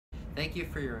Thank you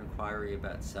for your inquiry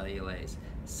about cellulase.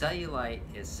 Cellulite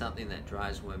is something that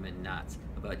drives women nuts.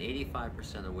 About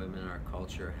 85% of women in our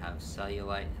culture have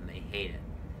cellulite and they hate it.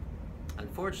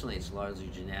 Unfortunately, it's largely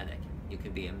genetic. You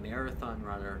can be a marathon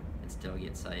runner and still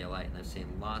get cellulite, and I've seen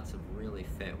lots of really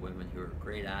fit women who are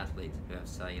great athletes who have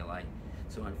cellulite.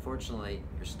 So unfortunately,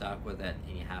 you're stuck with it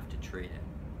and you have to treat it.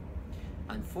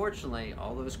 Unfortunately,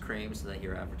 all those creams that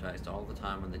hear advertised all the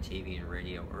time on the TV and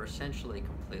radio are essentially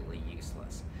completely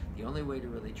useless. The only way to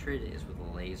really treat it is with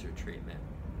a laser treatment.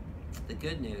 The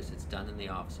good news, it's done in the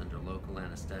office under local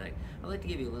anesthetic. I like to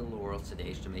give you a little oral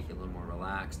sedation to make you a little more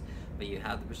relaxed, but you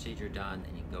have the procedure done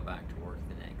and you can go back to work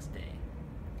the next day.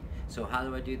 So how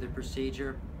do I do the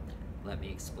procedure? Let me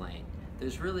explain.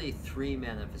 There's really three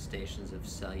manifestations of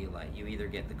cellulite. You either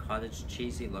get the cottage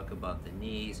cheesy look above the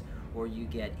knees, or you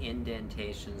get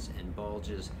indentations and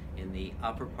bulges in the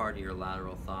upper part of your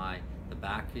lateral thigh, the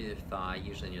back of your thigh,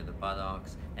 usually near the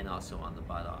buttocks, and also on the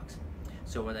buttocks.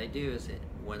 So what I do is,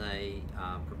 when I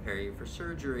prepare you for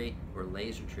surgery, or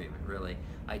laser treatment really,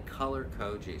 I color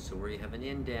code you. So where you have an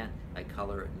indent, I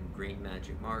color it in green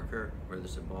magic marker. Where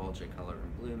there's a bulge, I color it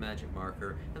in blue magic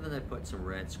marker, and then I put some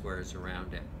red squares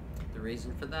around it. The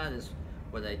reason for that is,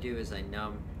 what I do is I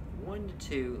numb 1 to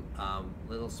 2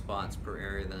 little spots per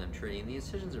area that I'm treating. The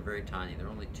incisions are very tiny, they're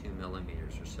only 2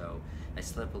 millimeters or so. I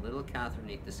slip a little catheter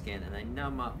underneath the skin and I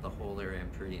numb up the whole area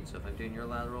I'm treating. So if I'm doing your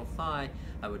lateral thigh,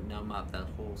 I would numb up that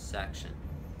whole section.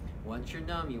 Once you're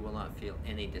numb, you will not feel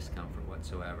any discomfort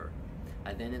whatsoever.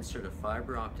 I then insert a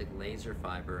fiber optic laser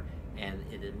fiber and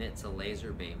it emits a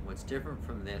laser beam. What's different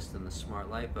from this than the smart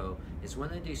lipo is when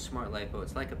I do smart lipo,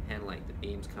 it's like a pen light, the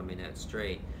beam's coming out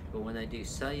straight. But when I do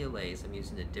cellulase, I'm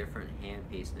using a different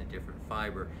handpiece and a different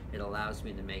fiber. It allows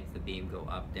me to make the beam go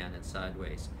up, down, and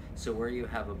sideways. So where you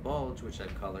have a bulge, which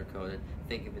I've color coded,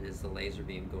 think of it as the laser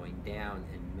beam going down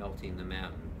and melting the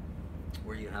mountain.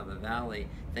 Where you have a valley,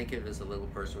 think of it as a little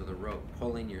person with a rope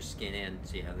pulling your skin in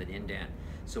so you have an indent.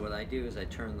 So what I do is I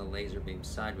turn the laser beam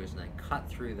sideways and I cut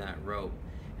through that rope,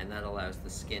 and that allows the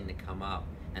skin to come up.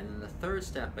 And then the third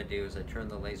step I do is I turn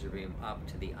the laser beam up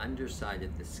to the underside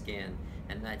of the skin,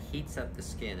 and that heats up the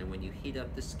skin. And when you heat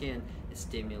up the skin, it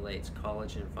stimulates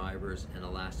collagen fibers and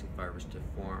elastic fibers to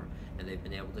form. And they've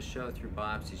been able to show through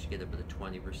biopsies you get up to a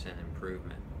 20%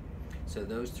 improvement. So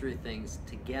those three things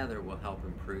together will help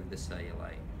improve the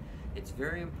cellulite. It's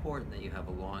very important that you have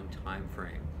a long time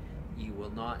frame. You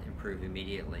will not improve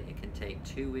immediately. It can take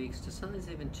 2 weeks to sometimes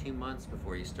even 2 months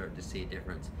before you start to see a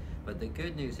difference. But the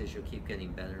good news is you'll keep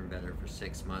getting better and better for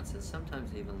 6 months, and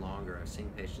sometimes even longer. I've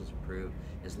seen patients improve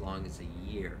as long as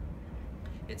a year.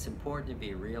 It's important to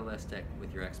be realistic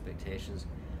with your expectations.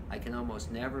 I can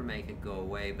almost never make it go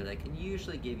away, but I can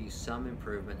usually give you some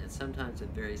improvement, and sometimes a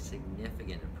very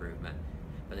significant improvement.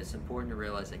 But it's important to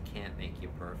realize I can't make you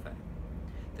perfect.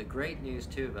 The great news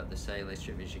too about the cellulase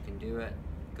treatment is you can do it,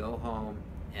 go home,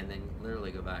 and then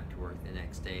literally go back to work the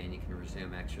next day, and you can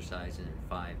resume exercising in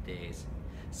 5 days.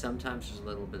 Sometimes there's a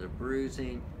little bit of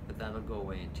bruising, but that'll go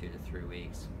away in 2 to 3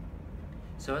 weeks.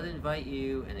 So I'd invite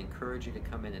you and encourage you to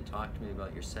come in and talk to me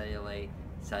about your cellulite,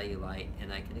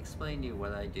 and I can explain to you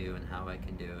what I do and how I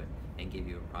can do it and give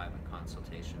you a private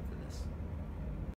consultation for